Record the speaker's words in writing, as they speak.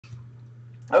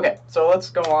Okay, so let's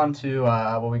go on to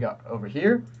what we got over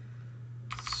here.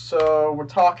 So we're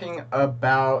talking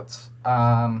about.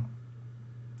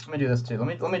 Let me do this too.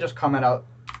 Let me just comment out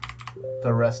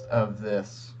the rest of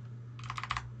this.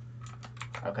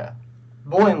 Okay,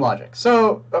 Boolean logic.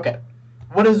 So okay,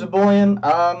 what is a Boolean?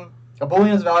 A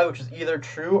Boolean is a value which is either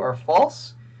true or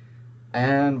false.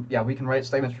 And yeah, we can write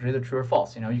statements which are either true or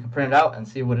false. You know, you can print it out and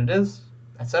see what it is,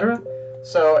 etc.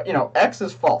 So you know, X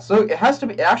is false. So it has to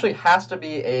be. It actually has to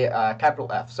be a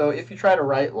capital F. So if you try to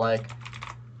write like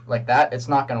that, it's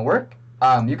not going to work.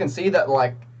 You can see that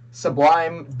like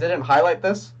Sublime didn't highlight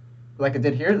this like it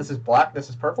did here. This is black. This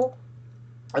is purple.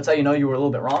 That's how you know you were a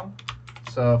little bit wrong.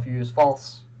 So if you use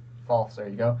false, false, there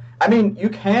you go. I mean, you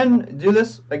can do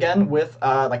this again with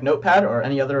like Notepad or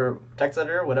any other text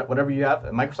editor, whatever you have,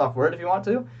 Microsoft Word if you want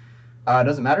to. It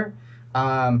doesn't matter.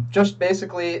 Just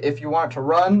basically, if you want it to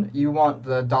run, you want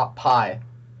the .py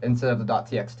instead of the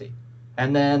 .txt.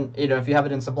 And then, you know, if you have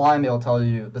it in Sublime, it'll tell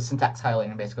you the syntax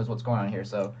highlighting basically is what's going on here.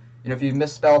 So, you know, if you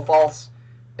misspell false,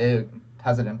 it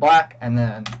has it in black, and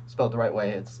then spelled the right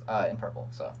way, it's in purple.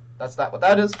 So that's what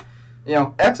that is. You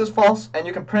know, X is false, and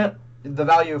you can print the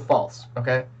value of false,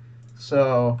 okay?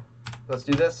 So let's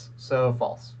do this. So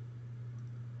false.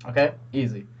 Okay,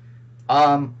 easy.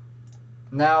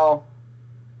 Now,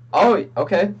 oh,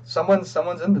 okay, someone's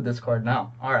in the Discord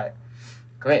now. All right,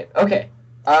 great. Okay,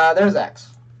 there's X.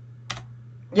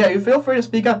 Yeah, you feel free to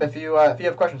speak up if you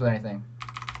have questions or anything.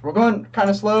 We're going kind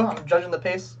of slow. I'm judging the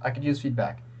pace. I could use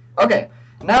feedback. Okay,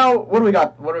 now what do we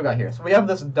got? What do we got here? So we have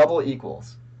this double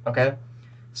equals. Okay,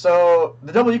 so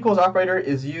the double equals operator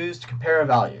is used to compare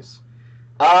values.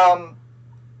 Yeah,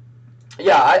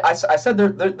 I said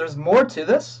there's more to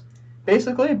this,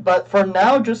 basically, but for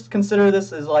now, just consider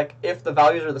this as like if the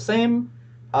values are the same,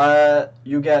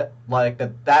 you get like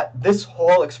that this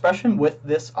whole expression with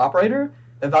this operator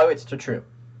evaluates to true,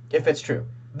 if it's true.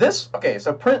 This, okay,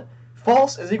 so print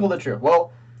false is equal to true.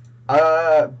 Well,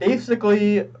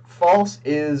 basically, false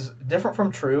is different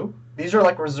from true. These are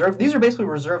like reserved. These are basically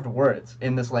reserved words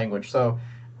in this language. So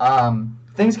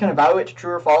things can evaluate to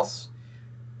true or false.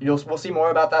 We'll see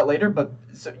more about that later. But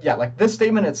so, yeah, like this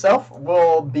statement itself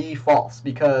will be false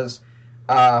because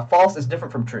false is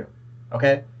different from true.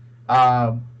 Okay.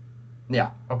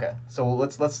 Yeah. Okay. So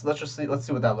let's just see. Let's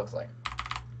see what that looks like.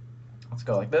 Let's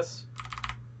go like this.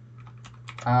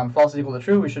 False is equal to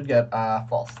true. We should get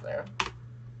false there.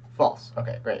 False.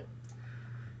 Okay, great.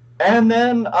 And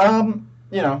then,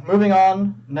 you know, moving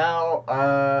on. Now,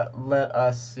 let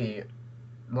us see.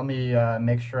 Let me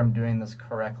make sure I'm doing this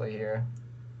correctly here.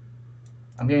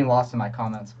 I'm getting lost in my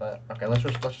comments, but okay, let's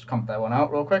just comment that one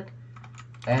out real quick,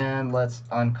 and let's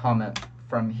uncomment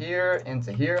from here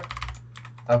into here.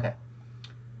 Okay.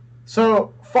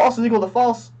 So false is equal to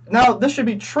false. Now this should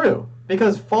be true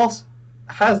because false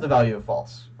has the value of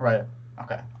false, right?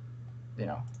 Okay. You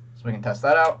know, so we can test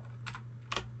that out.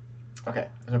 Okay,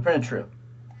 so printed true.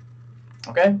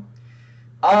 Okay.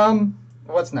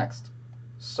 What's next?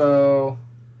 So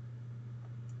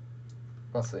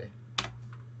let's see.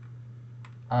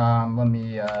 Let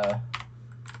me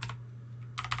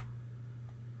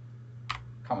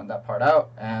comment that part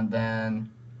out, and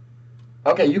then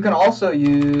okay, you can also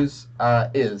use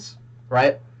is,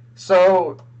 right?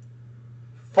 So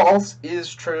false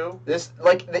is true. This,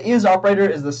 like, the is operator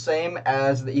is the same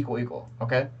as the equal,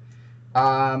 okay?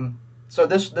 So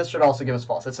this should also give us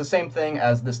false. It's the same thing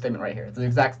as this statement right here. It's the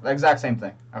exact same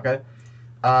thing, okay?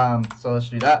 So let's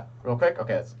do that real quick.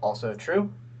 Okay, it's also true.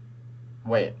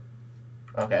 Wait.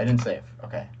 Okay, I didn't save.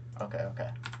 Okay.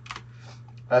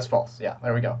 That's false. Yeah,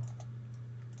 there we go.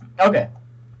 Okay,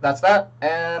 that's that.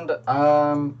 And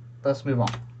let's move on.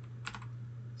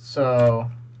 So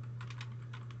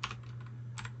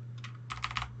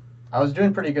I was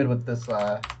doing pretty good with this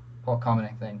whole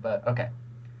commenting thing, but okay.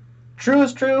 True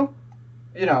is true.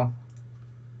 You know,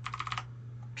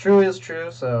 true is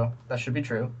true, so that should be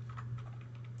true.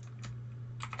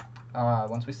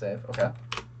 Once we save, okay.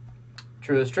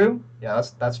 True is true. Yeah,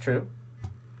 that's true.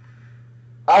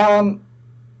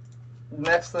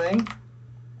 Next thing.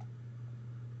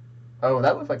 Oh,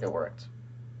 that looks like it worked.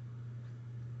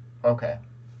 Okay.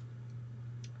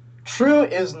 True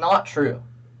is not true.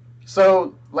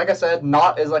 So, like I said,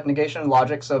 not is like negation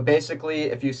logic. So basically,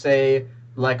 if you say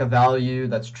like a value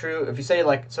that's true, if you say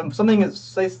like something is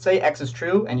say X is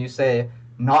true, and you say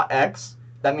not X,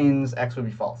 that means X would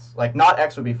be false. Like not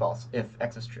X would be false if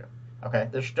X is true. Okay,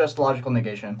 there's just logical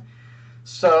negation.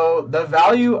 So the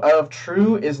value of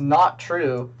true is not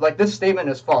true. Like this statement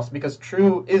is false because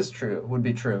true is true would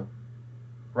be true,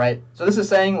 right? So this is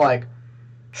saying like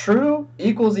true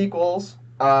equals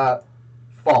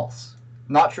false,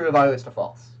 not true evaluates to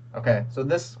false. Okay, so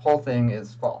this whole thing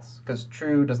is false because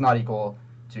true does not equal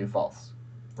to false,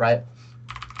 right?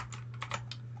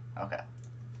 Okay.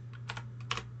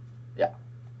 Yeah.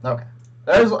 Okay.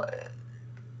 There's,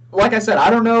 like I said, I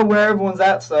don't know where everyone's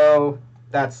at, so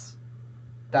that's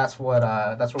what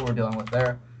we're dealing with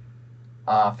there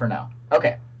for now.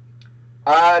 Okay.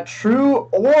 True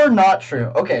or not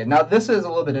true. Okay, now this is a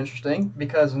little bit interesting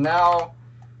because now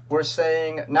we're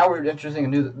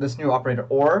introducing this new operator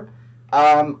or.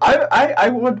 I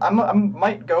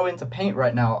might go into Paint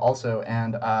right now also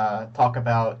and talk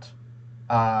about.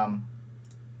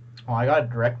 Oh, I got a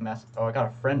direct message. Oh, I got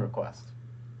a friend request.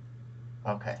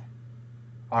 Okay.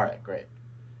 All right, great.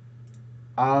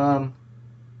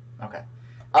 Okay.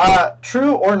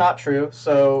 True or not true.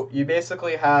 So you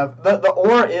basically have the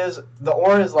or is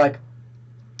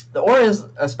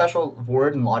a special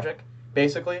word in logic,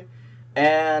 basically,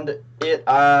 and it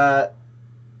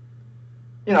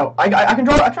you know I can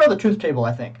draw the truth table.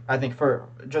 I think for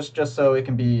just so it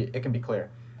can be clear.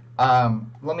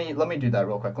 Let me do that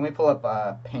real quick. Let me pull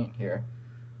up Paint here.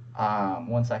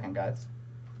 1 second, guys.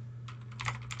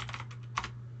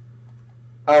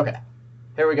 Okay,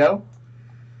 here we go.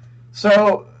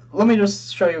 So let me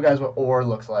just show you guys what or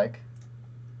looks like.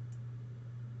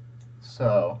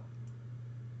 So,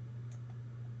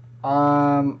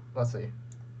 let's see.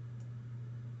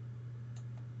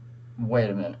 Wait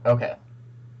a minute. Okay,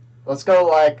 let's go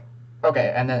like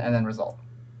okay, and then result.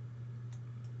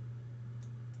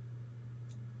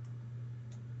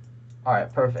 All right,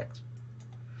 perfect.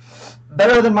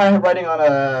 Better than my writing on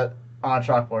a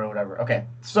chalkboard or whatever. Okay,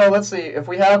 so let's see if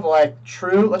we have like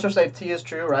true. Let's just say t is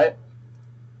true, right?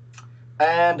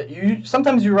 And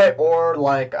sometimes you write or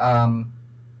like I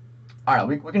don't know.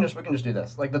 We can just do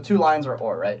this. Like the two lines are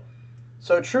or, right?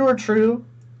 So true or true.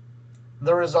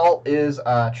 The result is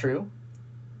true.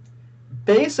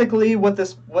 Basically, what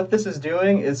this is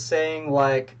doing is saying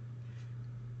like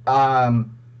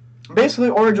basically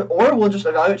or will just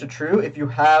evaluate to true if you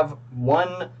have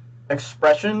one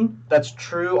expression that's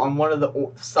true on one of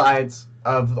the sides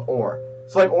of the or.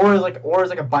 So like or is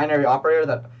like a binary operator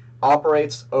that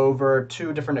operates over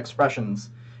two different expressions,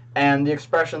 and the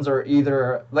expressions are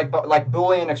either like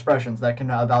Boolean expressions that can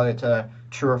evaluate to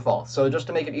true or false. So just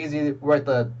to make it easy, write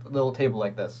the little table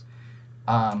like this,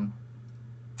 and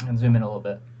zoom in a little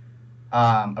bit.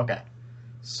 Okay,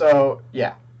 so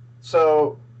yeah,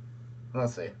 so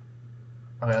let's see.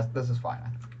 Okay, this is fine.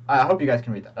 I hope you guys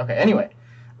can read that. Okay, anyway.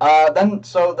 Then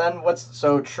what's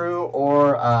true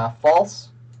or false?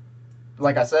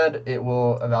 Like I said, it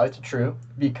will evaluate to true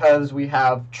because we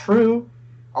have true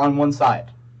on one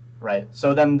side, right?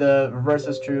 So then the reverse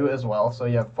is true as well. So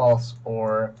you have false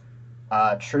or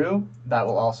true. That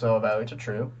will also evaluate to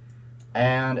true.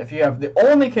 And if you have the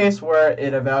only case where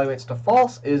it evaluates to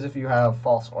false is if you have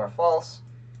false or false,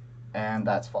 and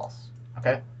that's false.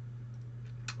 Okay,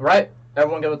 right?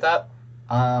 Everyone good with that?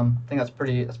 I think that's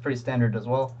pretty standard as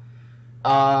well.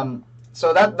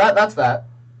 So that's that.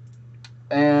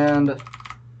 And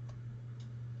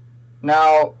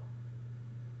now,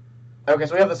 okay,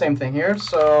 so we have the same thing here.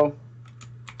 So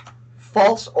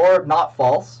false or not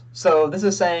false. So this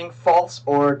is saying false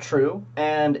or true.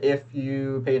 And if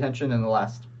you pay attention in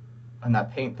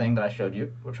that Paint thing that I showed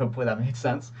you, which hopefully that makes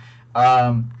sense,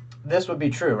 this would be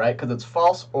true, right? Because it's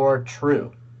false or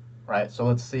true, right? So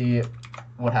let's see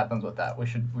what happens with that. We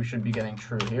should be getting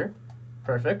true here.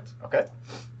 Perfect. Okay.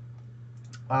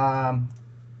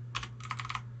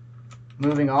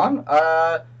 Moving on.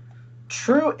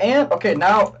 True and okay.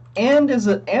 Now and is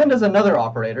another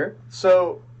operator.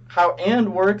 So how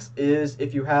and works is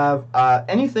if you have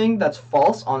anything that's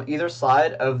false on either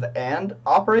side of the and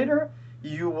operator,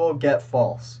 you will get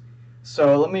false.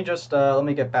 So let me just let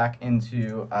me get back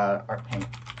into our Paint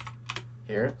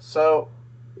here. So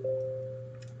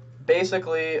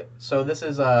basically, so this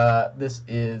is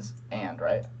and,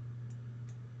 right?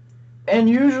 And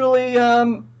usually,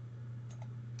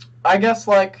 I guess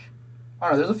like I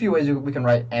don't know. There's a few ways we can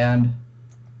write and.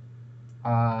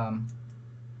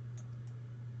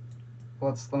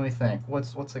 Let me think.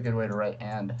 What's a good way to write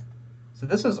and? So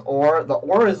this is or. The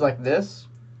or is like this.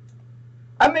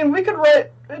 I mean, we could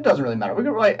write. It doesn't really matter. We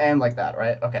could write and like that,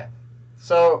 right? Okay.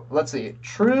 So let's see.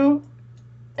 True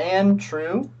and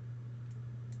true.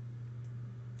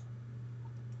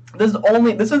 This is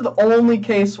the only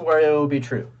case where it will be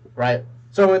true, right?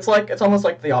 So it's almost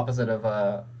like the opposite of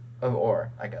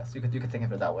or, I guess. You could think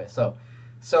of it that way. So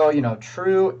you know,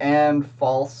 true and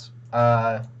false,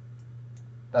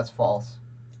 that's false,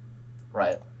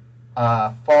 right?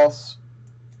 False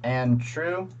and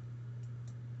true,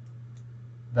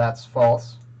 that's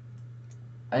false.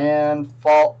 and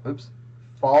false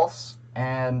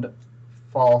and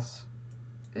false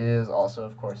is also,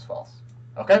 of course, false.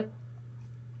 Okay?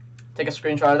 Take a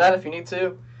screenshot of that if you need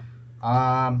to.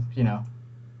 You know,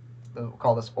 we'll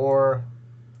call this or,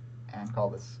 and call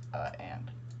this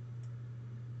and.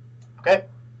 Okay?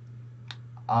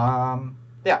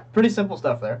 Yeah, pretty simple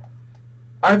stuff there.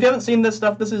 If you haven't seen this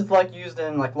stuff, this is like used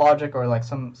in like logic or like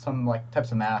some like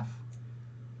types of math,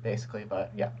 basically.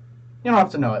 But yeah, you don't have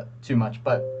to know it too much.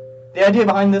 But the idea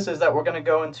behind this is that we're going to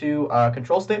go into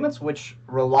control statements, which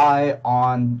rely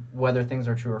on whether things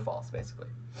are true or false, basically.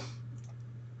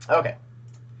 Okay.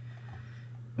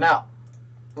 Now,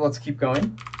 let's keep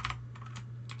going.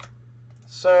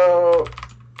 So,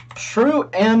 true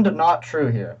and not true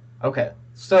here. Okay.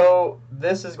 So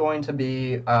this is going to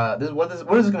be what is it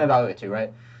going to evaluate to,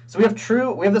 right? So we have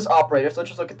true. We have this operator. So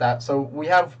let's just look at that. So we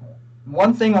have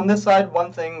one thing on this side,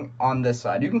 one thing on this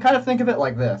side. You can kind of think of it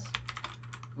like this.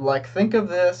 Like think of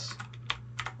this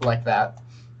like that.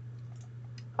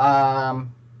 And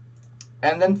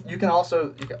then you can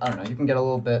also, I don't know, you can get a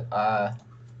little bit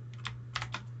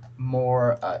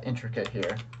more intricate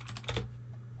here.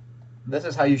 This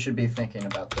is how you should be thinking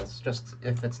about this, just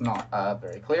if it's not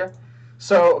very clear.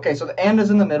 So, okay, so the and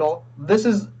is in the middle. This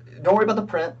is, don't worry about the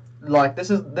print. Like, this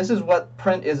is what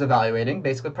print is evaluating.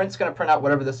 Basically, print's going to print out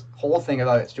whatever this whole thing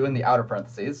evaluates to in the outer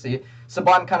parentheses. See,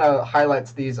 Saban kind of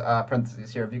highlights these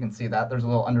parentheses here, if you can see that. There's a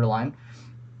little underline.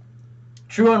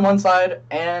 True on one side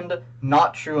and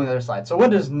not true on the other side. So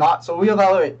what is not? So we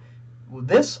evaluate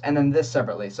this and then this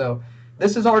separately. So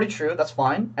this is already true, that's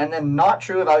fine. And then not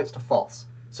true evaluates to false.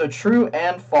 So true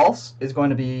and false is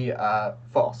going to be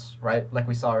false, right? Like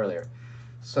we saw earlier.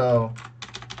 So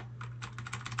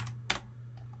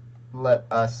let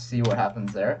us see what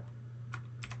happens there.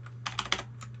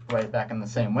 Write it back in the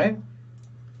same way.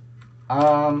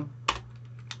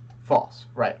 False,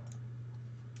 right.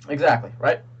 Exactly,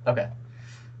 right? Okay.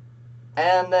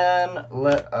 And then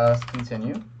let us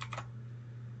continue.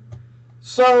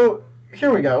 So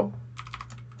here we go.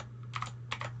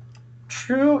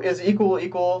 True is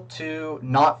equal to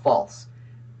not false.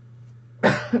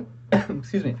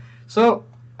 Excuse me. So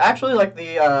actually, like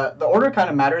the order kind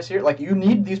of matters here. Like you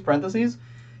need these parentheses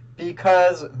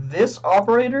because this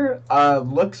operator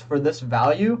looks for this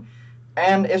value,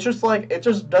 and it's just like it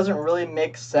just doesn't really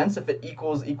make sense if it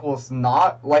equals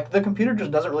not. Like the computer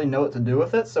just doesn't really know what to do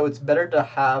with it, so it's better to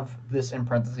have this in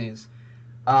parentheses.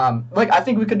 Like I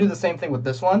think we could do the same thing with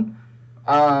this one.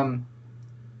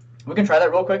 We can try that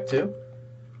real quick too.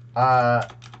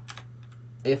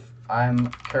 If I'm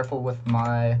careful with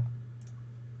my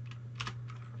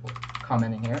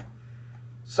commenting here.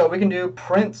 So we can do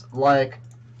print like,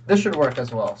 this should work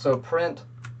as well. So print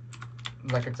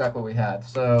like exactly what we had.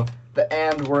 So the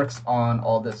and works on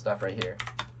all this stuff right here,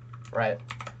 right?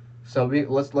 So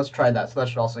let's try that. So that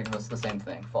should also give us the same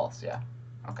thing, false, yeah.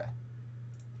 Okay.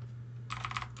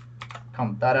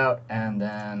 Comment that out and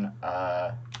then,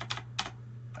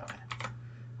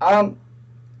 okay.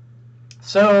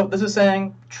 So this is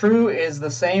saying true is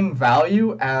the same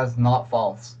value as not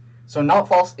false. So not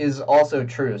false is also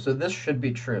true. So this should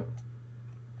be true.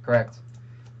 Correct?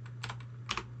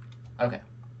 Okay.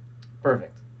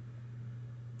 Perfect.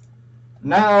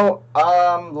 Now,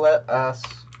 let us...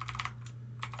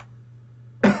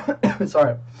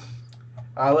 Sorry.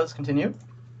 Let's continue.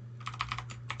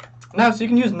 Now, so you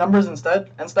can use numbers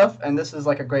instead and stuff, and this is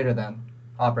like a greater than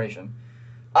operation.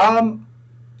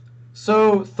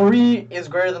 So 3 is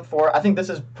greater than 4. I think this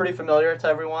is pretty familiar to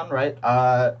everyone, right?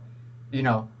 You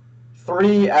know,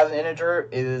 3 as an integer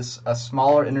is a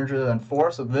smaller integer than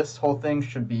 4, so this whole thing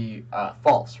should be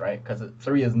false, right? Because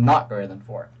 3 is not greater than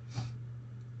 4.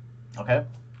 Okay?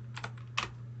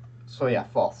 So yeah,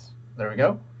 false. There we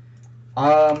go.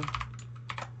 5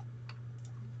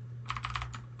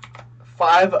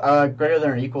 greater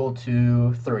than or equal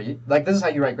to 3. Like, this is how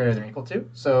you write greater than or equal to.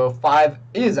 So 5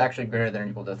 is actually greater than or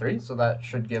equal to 3, so that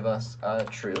should give us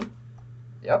true.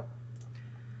 Yep.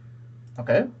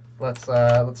 Okay. Let's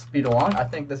speed along. I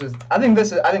think this is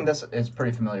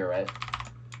pretty familiar, right?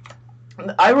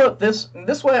 I wrote this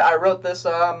way. I wrote this,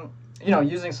 you know,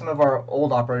 using some of our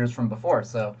old operators from before.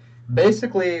 So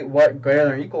basically, what greater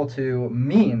than or equal to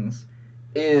means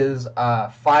is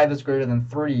 5 is greater than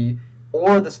 3,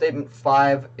 or the statement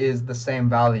 5 is the same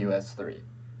value as 3,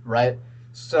 right?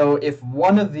 So if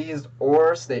one of these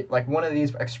or one of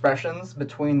these expressions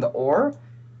between the or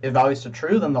evaluates to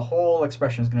true, then the whole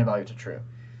expression is going to evaluate to true.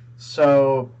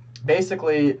 So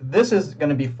basically, this is going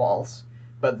to be false,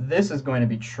 but this is going to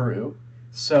be true.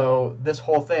 So this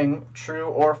whole thing, true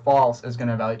or false, is going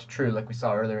to evaluate to true, like we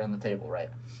saw earlier in the table, right?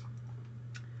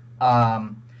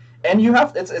 And you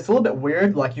have, it's a little bit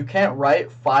weird, like you can't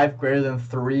write 5 greater than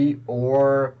 3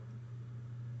 or,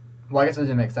 well, I guess it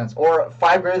doesn't make sense, or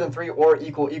 5 greater than 3 or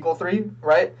equal 3,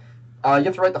 right? You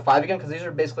have to write the 5 again, because these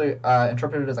are basically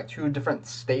interpreted as like 2 different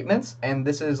statements, and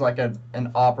this is like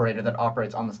an operator that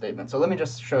operates on the statement. So let me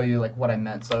just show you like what I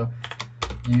meant. So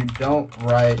you don't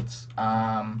write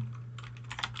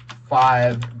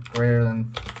 5 greater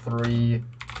than 3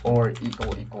 or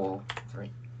equal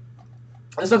 3.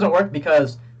 This doesn't work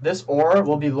because this or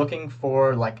will be looking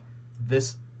for like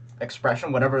this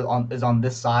expression, whatever is on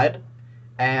this side,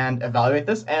 and evaluate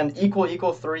this. And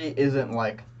equal 3 isn't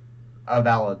like a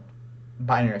valid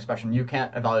binary expression. You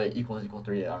can't evaluate equals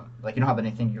 3. Like you don't have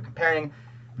anything you're comparing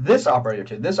this operator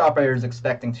to. This operator is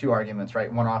expecting 2 arguments,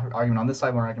 right? One argument on this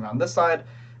side, one argument on this side,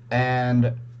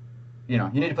 and you know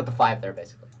you need to put the 5 there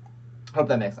basically. Hope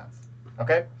that makes sense.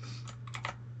 Okay.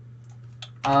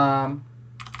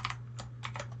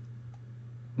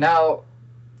 Now,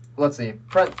 let's see.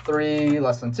 Print 3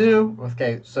 less than 2.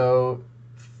 Okay, so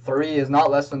 3 is not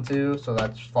less than 2, so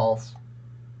that's false.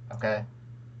 Okay.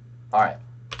 All right.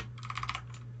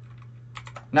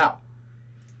 Now,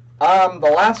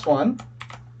 the last one,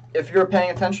 if you're paying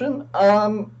attention,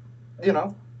 you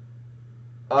know,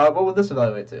 what would this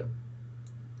evaluate to?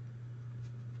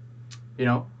 You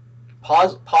know,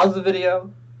 pause the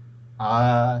video.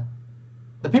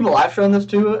 The people I've shown this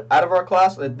to out of our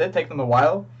class, it did take them a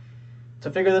while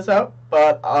to figure this out,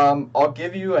 but I'll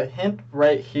give you a hint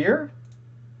right here.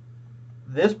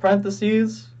 This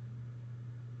parentheses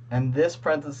and this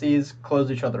parentheses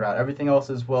close each other out. Everything else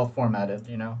is well formatted,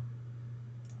 you know.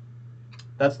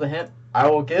 That's the hint I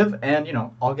will give, and you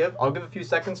know, I'll give a few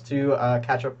seconds to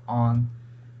catch up on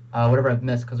whatever I've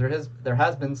missed, because there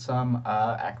has been some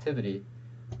activity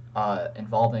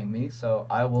involving me, so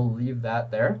I will leave that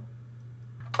there.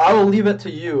 I will leave it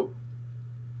to you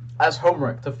as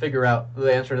homework to figure out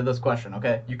the answer to this question,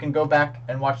 okay? You can go back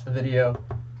and watch the video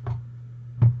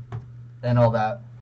and all that.